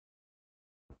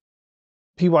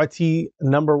PYT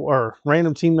number or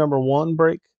random team number 1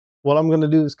 break. What I'm going to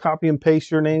do is copy and paste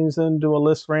your names into a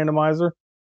list randomizer,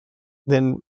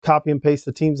 then copy and paste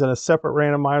the teams in a separate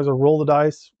randomizer, roll the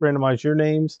dice, randomize your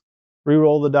names,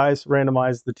 re-roll the dice,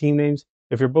 randomize the team names.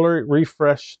 If you're blurry,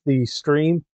 refresh the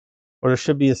stream, or there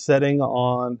should be a setting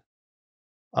on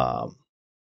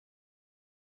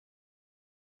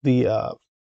it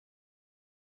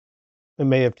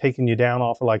may have taken you down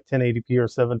off of like 1080p or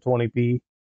 720p.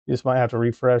 You just might have to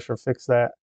refresh or fix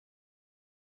that.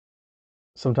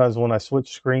 Sometimes when I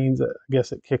switch screens, I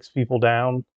guess it kicks people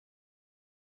down.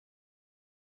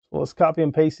 So let's copy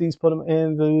and paste these, put them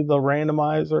into the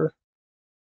randomizer.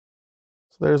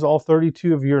 So there's all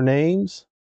 32 of your names.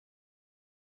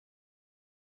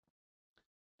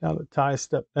 Now the tie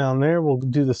step down there, we'll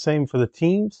do the same for the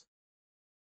teams.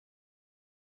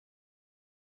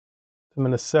 I'm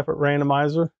in a separate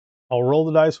randomizer. I'll roll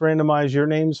the dice, randomize your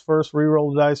names first,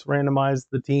 re-roll the dice, randomize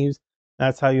the teams.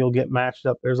 That's how you'll get matched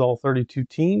up. There's all 32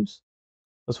 teams.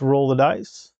 Let's roll the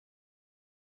dice.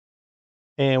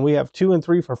 And we have 2 and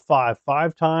 3 for 5.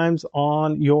 5 times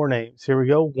on your names. Here we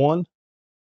go. 1.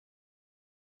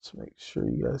 Let's make sure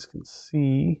you guys can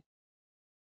see.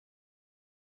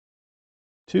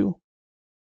 2.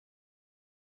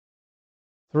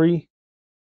 3.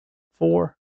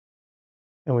 4.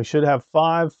 And we should have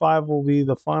 5. 5 will be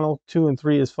the final. 2 and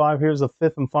 3 is 5. Here's the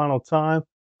 5th and final time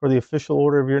for the official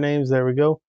order of your names. There we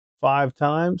go. 5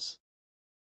 times.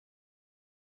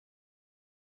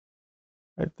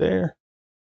 Right there.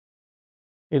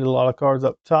 Hit a lot of cards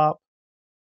up top.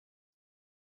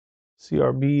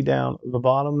 CRB down at the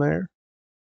bottom there.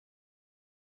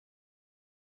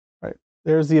 Right.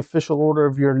 There's the official order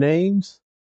of your names.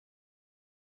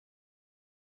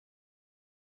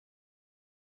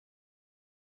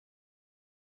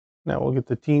 Now we'll get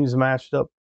the teams matched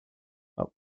up.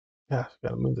 Oh, gosh,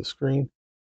 gotta move the screen.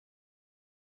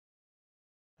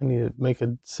 I need to make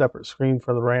a separate screen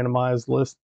for the randomized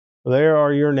list. So there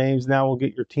are your names. Now we'll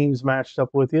get your teams matched up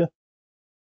with you.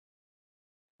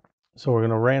 So we're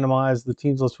going to randomize the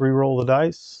teams. Let's re-roll the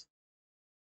dice.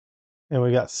 And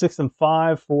we got 6 and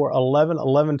 5 for 11.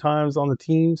 11 times on the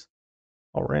teams.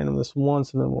 I'll random this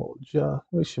once and then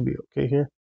we should be okay here.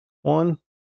 1,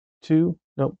 2,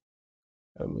 nope.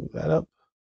 Gotta move that up.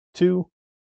 2,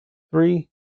 3,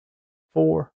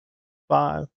 4,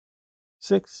 5,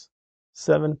 6,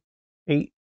 7,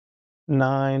 8,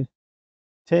 9,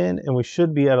 10, and we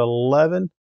should be at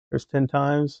 11. There's 10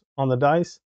 times on the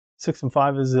dice. 6 and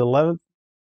 5 is the 11th.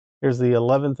 Here's the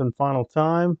 11th and final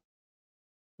time.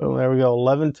 Boom, there we go,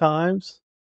 11 times.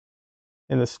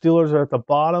 And the Steelers are at the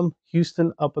bottom,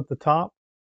 Houston up at the top.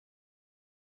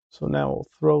 So now we'll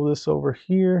throw this over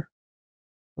here.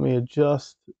 Let me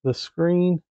adjust the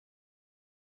screen.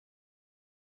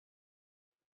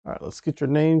 All right, let's get your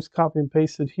names copy and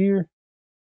pasted here.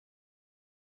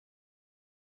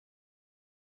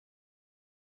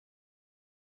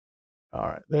 All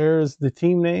right, there's the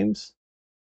team names.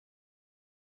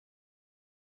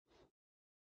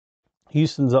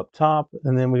 Houston's up top,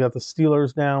 and then we got the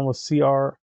Steelers down with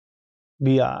CRBI.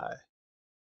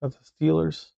 That's the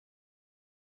Steelers.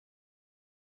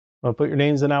 I'm going to put your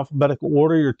names in alphabetical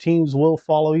order. Your teams will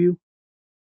follow you.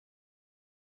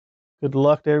 Good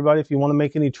luck to everybody. If you want to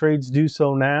make any trades, do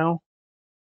so now.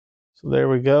 So there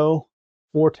we go.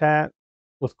 Fortat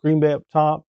with Green Bay up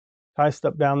top. Tie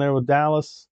step down there with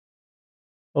Dallas.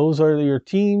 Those are your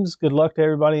teams. Good luck to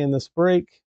everybody in this break.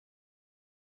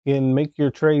 Again, make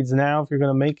your trades now if you're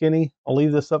going to make any. I'll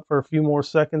leave this up for a few more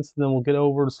seconds, and then we'll get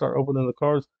over to start opening the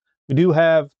cards. We do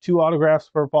have 2 autographs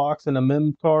per box and a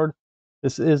mem card.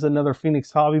 This is another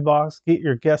Phoenix Hobby box. Get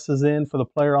your guesses in for the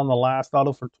player on the last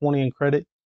auto for 20 in credit.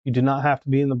 You do not have to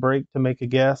be in the break to make a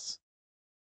guess.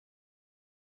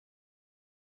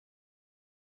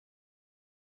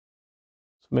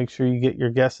 So make sure you get your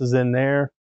guesses in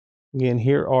there. Again,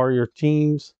 here are your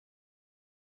teams.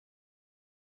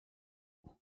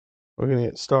 We're going to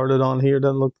get started on here.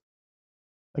 Doesn't look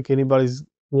like anybody's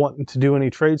wanting to do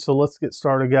any trades, so let's get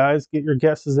started, guys. Get your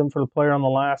guesses in for the player on the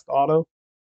last auto.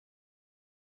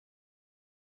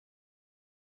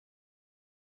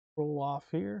 Roll off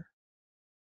here.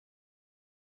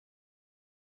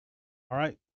 All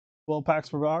right, 12 packs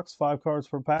per box, 5 cards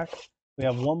per pack. We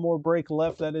have one more break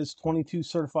left. That is 22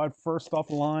 certified first off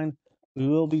the line. We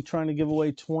will be trying to give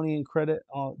away 20 in credit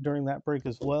during that break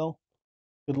as well.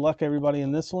 Good luck, everybody,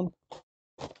 in this one.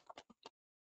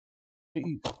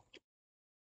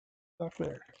 Stuck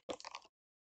there.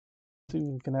 See if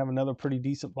we can have another pretty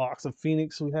decent box of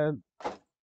Phoenix. We had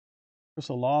Chris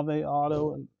Olave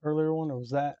auto and earlier one, or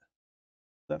was that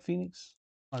Phoenix?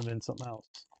 Might have been something else.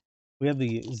 We have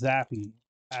the Zappy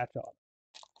Patch auto.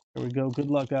 Here we go. Good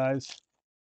luck, guys.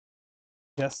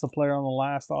 Guess the player on the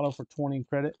last auto for 20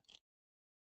 credit.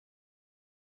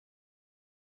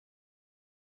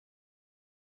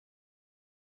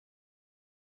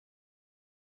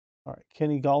 All right,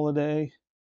 Kenny Galladay,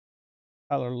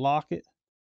 Tyler Lockett.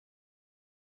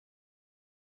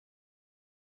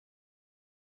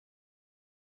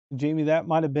 Jamie, that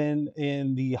might have been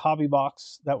in the hobby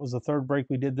box. That was the third break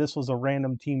we did. This was a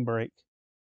random team break.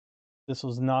 This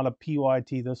was not a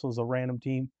PYT. This was a random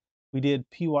team. We did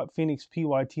Phoenix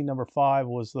PYT number 5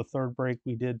 was the third break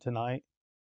we did tonight.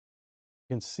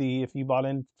 You can see if you bought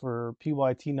in for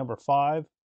PYT number 5, you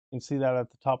can see that at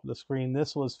the top of the screen.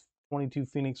 This was 22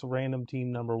 Phoenix random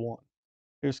team number 1.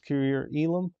 Here's Kyrie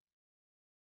Elam.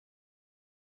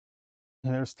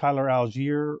 And there's Tyler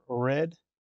Algier red.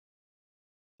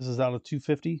 This is out of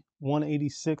 250.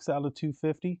 186 out of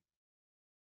 250.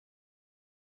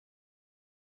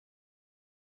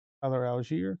 Tyler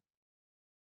Algier.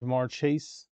 Jamar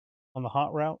Chase on the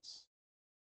hot routes.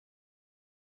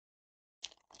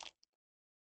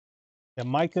 Yeah,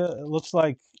 Micah, it looks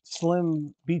like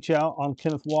Slim beach out on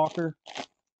Kenneth Walker.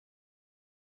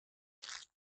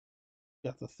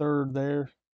 Got the third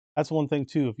there. That's one thing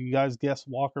too. If you guys guess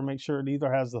Walker, make sure it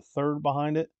either has the third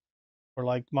behind it, or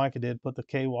like Micah did, put the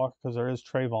K Walker, because there is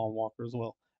Trayvon Walker as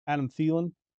well. Adam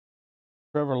Thielen,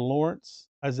 Trevor Lawrence,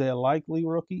 Isaiah Likely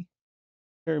rookie,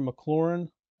 Terry McLaurin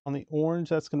on the orange.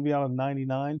 That's going to be out of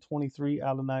 99, 23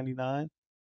 out of 99.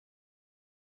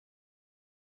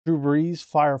 Drew Brees,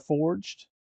 Fire Forged.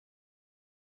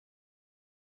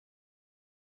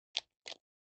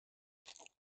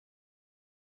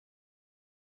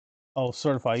 Oh,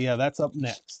 certified. Yeah, that's up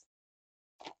next.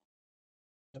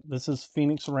 This is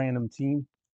Phoenix random team.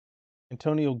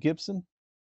 Antonio Gibson.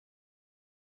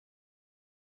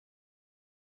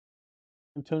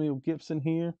 Antonio Gibson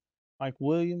here. Mike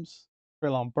Williams.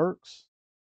 Treylon Burks.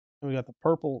 And we got the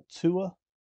purple Tua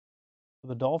for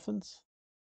the Dolphins.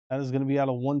 That is going to be out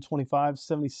of 125.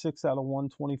 76 out of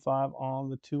 125 on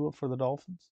the Tua for the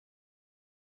Dolphins.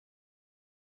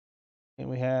 And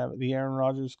we have the Aaron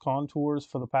Rodgers contours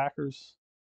for the Packers.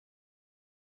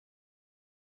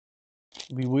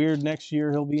 It'll be weird next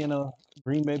year. He'll be in a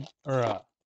Green Bay or a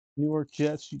New York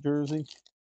Jets jersey.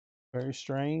 Very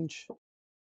strange.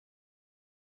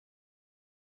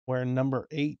 Wearing number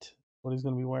 8. What he's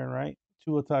going to be wearing, right?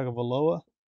 Tua Tagovailoa,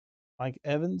 Mike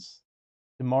Evans,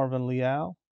 DeMarvin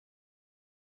Leal.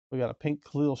 We got a pink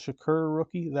Khalil Shakur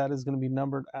rookie. That is going to be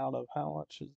numbered out of how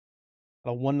much?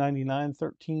 Out of 199,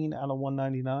 13 out of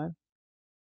 199.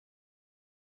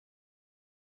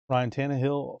 Ryan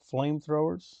Tannehill,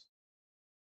 flamethrowers.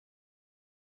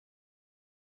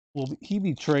 Will he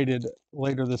be traded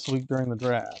later this week during the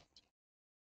draft?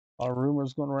 A lot of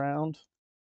rumors going around.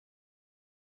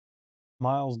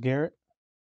 Myles Garrett,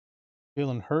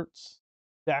 Jalen Hurts,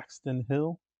 Daxton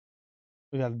Hill.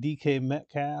 We got a DK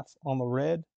Metcalf on the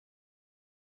red.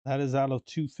 That is out of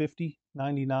 250,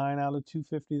 99 out of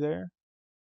 250 there.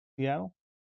 Seattle.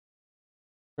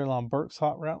 Treylon Burks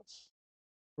hot routes.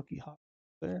 Rookie hot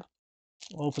there.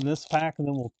 We'll open this pack and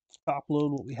then we'll top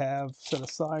load what we have set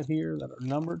aside here that are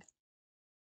numbered.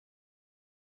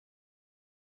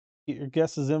 Get your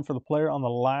guesses in for the player on the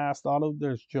last auto.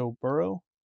 There's Joe Burrow,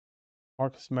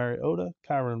 Marcus Mariota,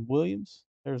 Kyron Williams.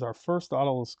 There's our first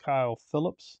auto is Kyle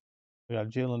Phillips. We got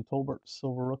Jalen Tolbert,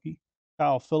 silver rookie.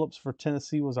 Kyle Phillips for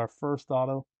Tennessee was our first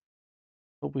auto.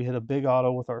 Hope we hit a big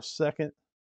auto with our second.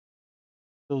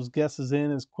 Those guesses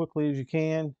in as quickly as you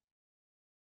can.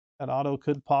 That auto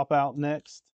could pop out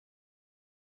next.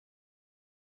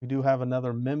 We do have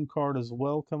another mem card as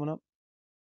well coming up.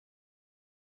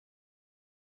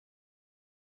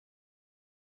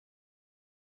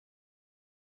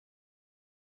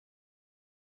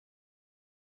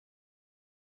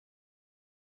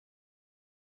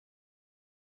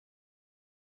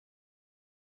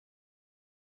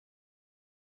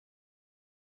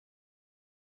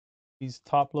 These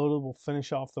top loaded will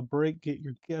finish off the break. Get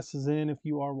your guesses in if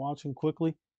you are watching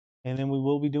quickly. And then we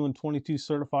will be doing 22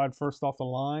 certified first off the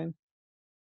line.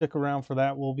 Stick around for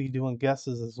that. We'll be doing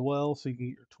guesses as well, so you can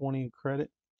get your 20 in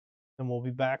credit. And we'll be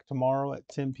back tomorrow at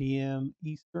 10 p.m.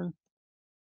 Eastern.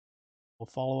 We'll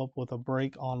follow up with a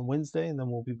break on Wednesday, and then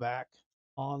we'll be back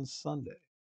on Sunday.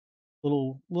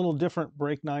 Little different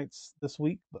break nights this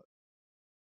week, but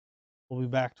we'll be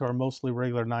back to our mostly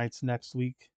regular nights next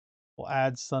week. We'll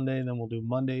add Sunday, and then we'll do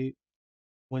Monday,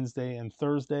 Wednesday, and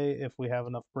Thursday if we have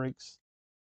enough breaks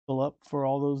fill up for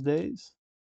all those days.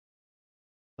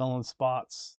 Selling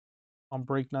spots on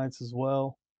break nights as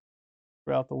well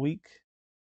throughout the week.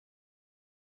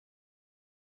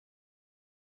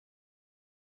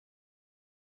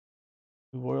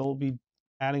 We will be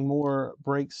adding more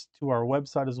breaks to our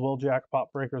website as well,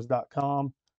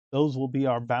 jackpotbreakers.com. Those will be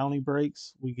our bounty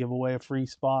breaks. We give away a free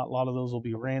spot. A lot of those will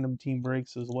be random team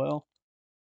breaks as well.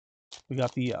 We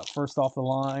got the first off the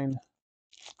line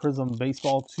Prism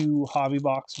Baseball 2 Hobby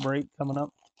Box break coming up.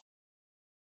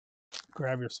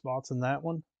 Grab your spots in that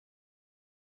one.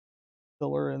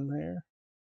 Filler in there.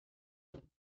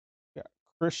 Got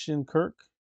Christian Kirk,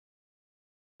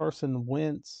 Carson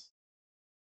Wentz,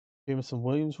 Jameson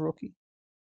Williams rookie.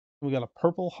 We got a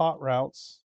purple Hot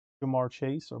Routes, Jamar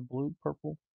Chase, or blue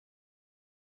purple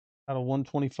out of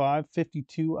 125.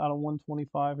 52 out of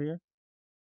 125 here.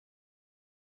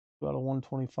 2 out of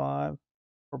 125.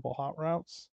 Purple Hot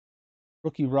Routes.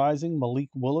 Rookie Rising, Malik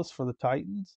Willis for the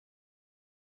Titans.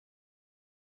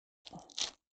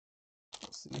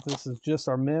 Let's see if this is just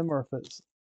our mem or if it's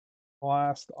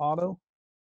last auto.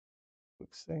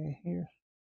 Quick say here.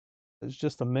 It's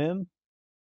just a mem.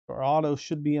 Our auto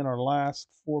should be in our last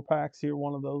 4 packs here.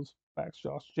 One of those packs,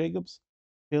 Josh Jacobs,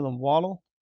 Jalen Waddle,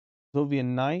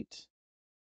 Zovian Knight.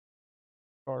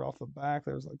 Start off the back.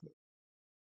 There's like the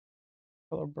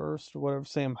color burst or whatever.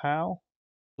 Sam Howell,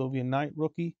 Zovian Knight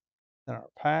rookie, and our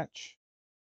patch.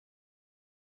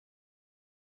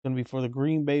 Going to be for the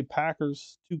Green Bay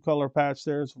Packers. 2-color patch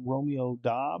there. It's Romeo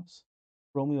Doubs.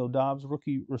 Romeo Doubs,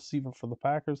 rookie receiver for the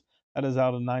Packers. That is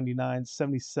out of 99.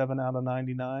 77 out of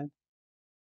 99.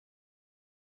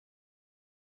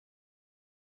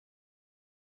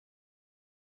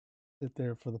 Sit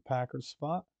there for the Packers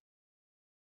spot.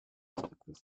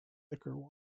 This thicker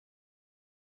one.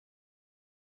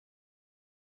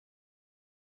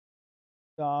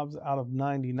 Dobbs out of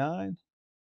 99.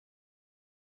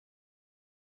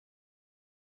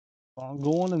 I'm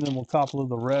going, and then we'll topple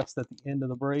the rest at the end of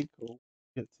the break. We'll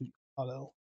get to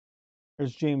auto.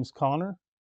 There's James Conner,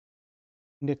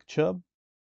 Nick Chubb,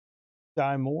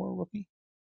 Guy Moore, rookie.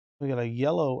 We got a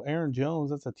yellow Aaron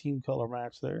Jones. That's a team color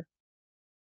match there.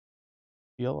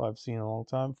 Yellow I've seen in a long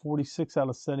time. 46 out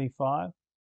of 75.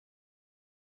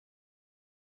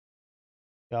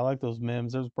 Yeah, I like those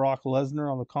memes. There's Brock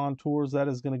Lesnar on the contours. That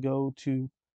is going to go to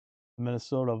the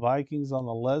Minnesota Vikings on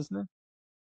the Lesnar.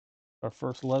 Our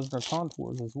first Lesnar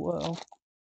contours as well.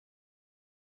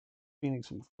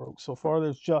 Phoenix we've broke so far.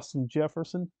 There's Justin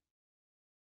Jefferson,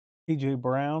 AJ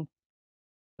Brown,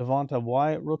 Devonta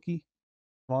Wyatt rookie,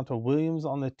 Devonta Williams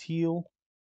on the teal.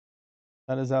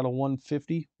 That is out of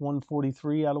 150,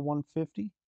 143 out of 150.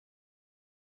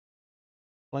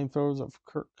 Flamethrowers of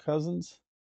Kirk Cousins.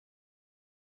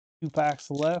 2 packs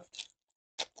left.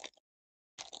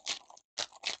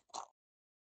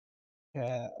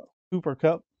 Yeah, Cooper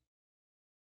Kupp,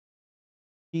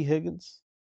 T. Higgins,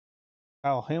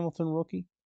 Kyle Hamilton rookie.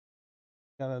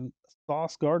 Got a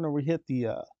Sauce Gardner. We hit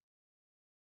the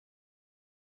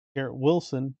Garrett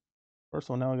Wilson. First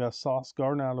one, now we got Sauce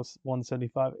Gardner out of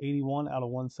 175, 81 out of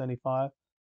 175.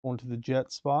 Going to the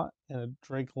Jet spot, and a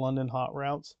Drake London Hot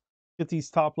Routes. Get these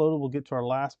top loaded, we'll get to our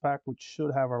last pack, which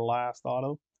should have our last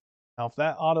auto. Now, if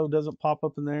that auto doesn't pop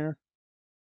up in there,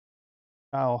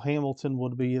 Kyle Hamilton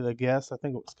would be the guess. I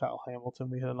think it was Kyle Hamilton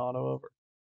we hit an auto over.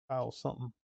 Kyle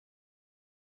something.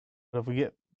 But if we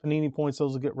get Panini points,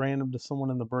 those will get random to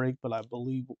someone in the break, but I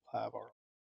believe we'll have our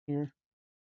here.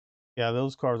 Yeah,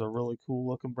 those cards are really cool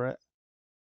looking, Brett.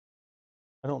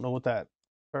 I don't know what that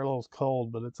parallel is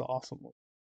called, but it's awesome. I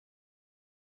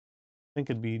think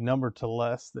it'd be numbered to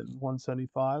less than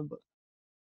 175, but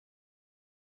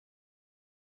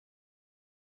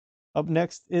up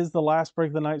next is the last break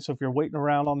of the night. So if you're waiting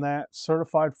around on that,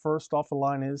 certified first off the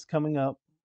line is coming up.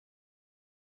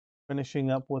 Finishing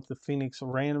up with the Phoenix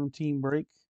random team break.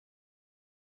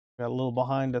 Got a little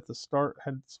behind at the start.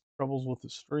 Had some troubles with the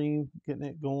stream, getting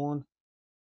it going.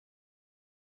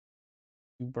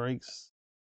 2 breaks.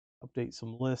 Update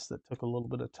some lists that took a little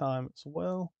bit of time as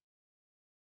well.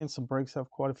 And some breaks have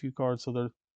quite a few cards, so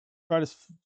they're try to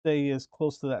stay as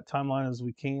close to that timeline as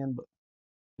we can, but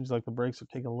seems like the breaks are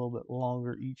taking a little bit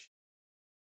longer each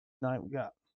night. We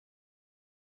got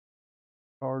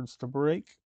cards to break.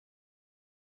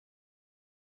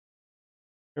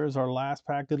 Here's our last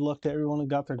pack. Good luck to everyone who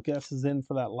got their guesses in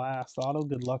for that last auto.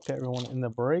 Good luck to everyone in the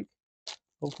break.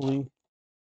 Hopefully,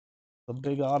 the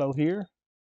big auto here.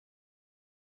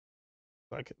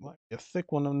 Like it might be a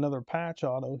thick one. Another patch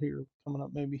auto here coming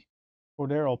up, maybe.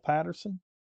 Cordero Patterson,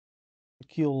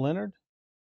 Shaquille Leonard,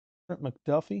 Trent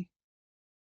McDuffie.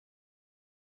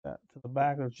 That to the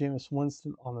back of Jameis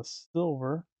Winston on the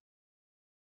silver.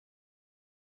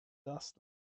 Dust.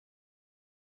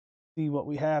 See what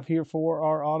we have here for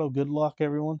our auto. Good luck,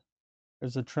 everyone.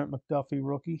 There's a Trent McDuffie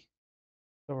rookie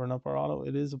covering up our auto.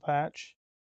 It is a patch.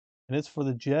 and it's for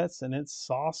the Jets, and it's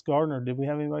Sauce Gardner. Did we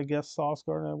have anybody guess Sauce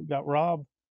Gardner? We got Rob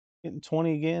getting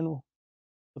 20 again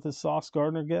with his Sauce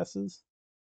Gardner guesses.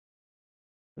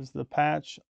 There's the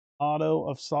patch auto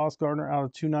of Sauce Gardner out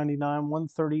of 299,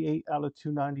 138 out of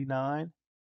 299.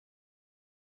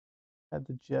 Had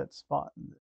the Jet spot.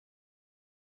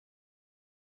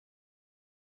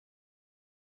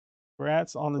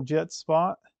 Congrats on the Jet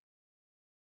spot.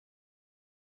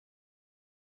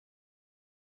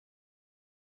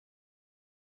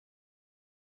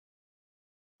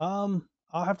 I'll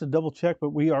have to double check, but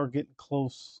we are getting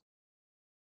close.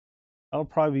 That'll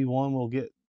probably be one we'll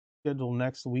get scheduled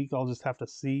next week. I'll just have to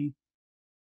see.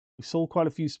 We sold quite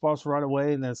a few spots right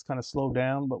away, and then it's kind of slowed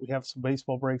down, but we have some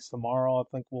baseball breaks tomorrow. I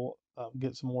think we'll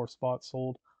get some more spots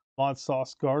sold. Mod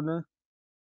Sauce Gardner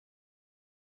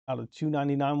out of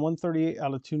 299, 138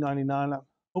 out of 299. I'm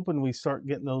hoping we start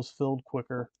getting those filled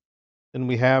quicker than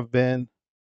we have been,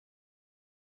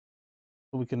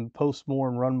 so we can post more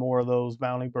and run more of those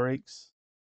bounty breaks.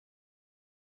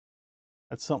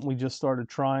 That's something we just started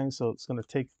trying, so it's going to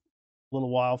take a little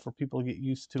while for people to get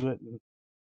used to it. And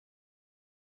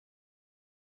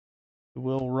we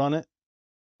will run it.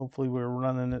 Hopefully we're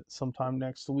running it sometime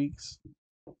next week's.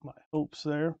 My hopes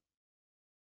there.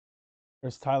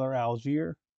 There's Tyler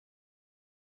Algier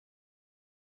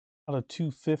out of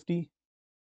 250.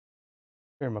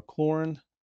 Terry McLaurin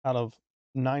out of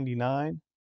 99.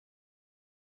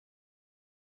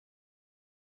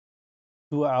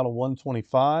 Tua out of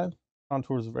 125.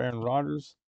 Contours of Aaron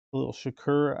Rodgers. A little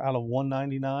Shakur out of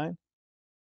 199.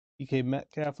 DK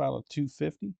Metcalf out of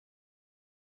 250.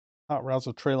 Hot routes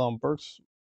of Treylon Burks.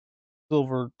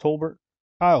 Silver Tolbert.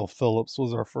 Kyle Phillips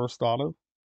was our first auto.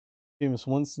 Jameis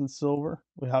Winston silver.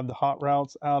 We have the hot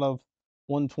routes out of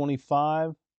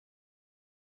 125.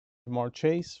 Jamar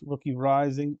Chase, rookie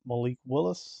rising, Malik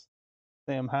Willis.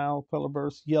 Sam Howell, color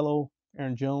burst, yellow.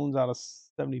 Aaron Jones out of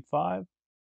 75.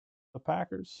 The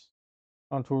Packers.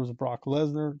 Contours of Brock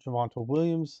Lesnar, Javonte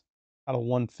Williams out of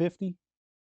 150.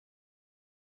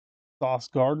 Sauce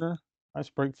Gardner, nice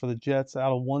break for the Jets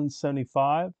out of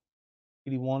 175.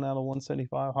 81 out of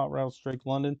 175. Hot routes, Drake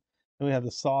London. Then we have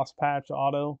the Sauce Patch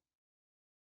auto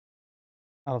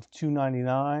out of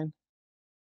 299.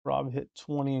 Rob hit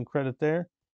 20 in credit there.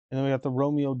 And then we got the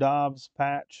Romeo Dobbs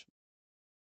patch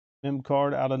mem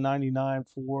card out of 99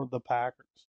 for the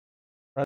Packers.